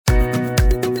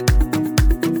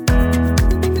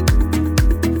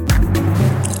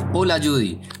Hola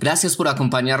Judy, gracias por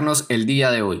acompañarnos el día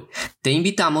de hoy. Te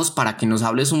invitamos para que nos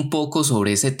hables un poco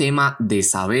sobre ese tema de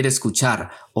saber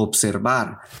escuchar,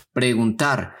 observar,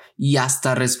 preguntar y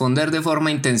hasta responder de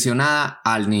forma intencionada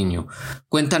al niño.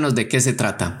 Cuéntanos de qué se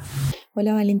trata.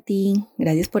 Hola Valentín,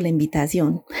 gracias por la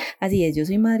invitación. Así es, yo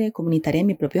soy madre comunitaria en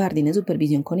mi propio jardín de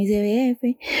supervisión con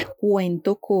ICBF.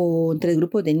 Cuento con 3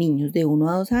 grupos de niños, de 1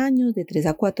 a 2 años, de 3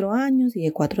 a 4 años y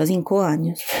de 4 a 5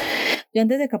 años. Yo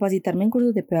antes de capacitarme en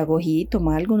cursos de pedagogía y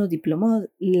tomar algunos diplomados,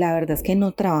 la verdad es que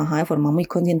no trabajaba de forma muy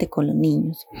consciente con los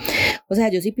niños. O sea,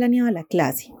 yo sí planeaba la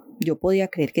clase. Yo podía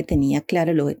creer que tenía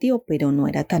claro el objetivo, pero no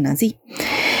era tan así.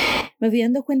 Me fui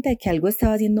dando cuenta de que algo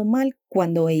estaba haciendo mal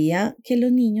cuando veía que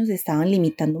los niños se estaban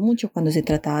limitando mucho cuando se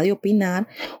trataba de opinar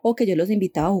o que yo los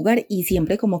invitaba a jugar y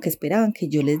siempre como que esperaban que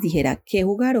yo les dijera qué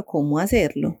jugar o cómo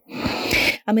hacerlo.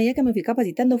 A medida que me fui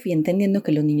capacitando, fui entendiendo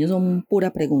que los niños son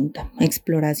pura pregunta,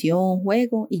 exploración,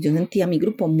 juego, y yo sentía a mi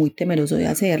grupo muy temeroso de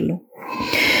hacerlo.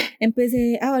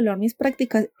 Empecé a evaluar mis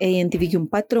prácticas e identifiqué un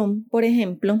patrón, por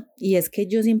ejemplo, y es que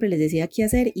yo siempre les decía qué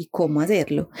hacer y cómo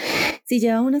hacerlo. Si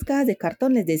llevaba unas cajas de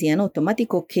cartón, les decía en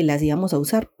automático que las íbamos a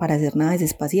usar para hacer naves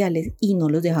espaciales y no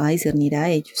los dejaba discernir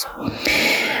a ellos.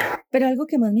 Pero algo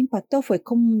que más me impactó fue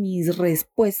como mis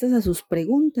respuestas a sus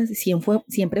preguntas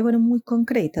siempre fueron muy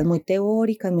concretas, muy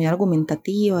teóricas, muy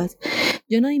argumentativas.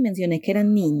 Yo no dimensioné que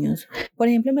eran niños. Por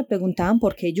ejemplo, me preguntaban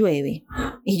por qué llueve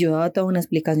y yo daba toda una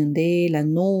explicación de las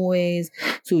nubes,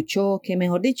 su choque,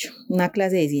 mejor dicho, una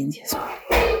clase de ciencias.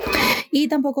 Y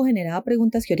tampoco generaba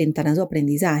preguntas que orientaran su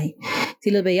aprendizaje.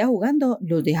 Si los veía jugando,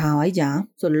 los dejaba y ya,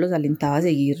 solo los alentaba a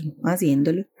seguir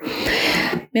haciéndolo.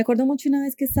 Me acuerdo mucho una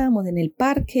vez que estábamos en el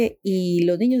parque y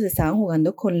los niños estaban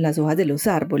jugando con las hojas de los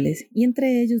árboles y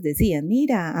entre ellos decían,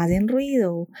 mira, hacen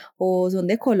ruido o son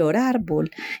de color árbol,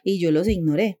 y yo los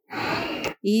ignoré.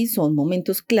 Y son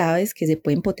momentos claves que se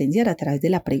pueden potenciar a través de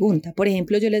la pregunta. Por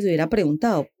ejemplo, yo les hubiera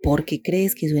preguntado, ¿por qué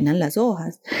crees que suenan las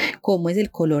hojas? ¿Cómo es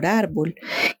el color árbol?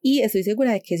 Y estoy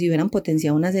segura de que se hubieran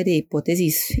potenciado una serie de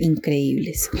hipótesis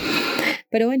increíbles.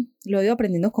 Pero bueno, lo he ido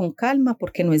aprendiendo con calma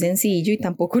porque no es sencillo y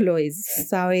tampoco lo es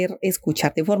saber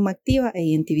escuchar de forma activa e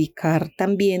identificar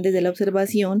también desde la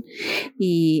observación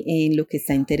y en lo que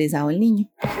está interesado el niño.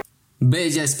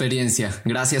 Bella experiencia,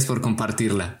 gracias por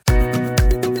compartirla.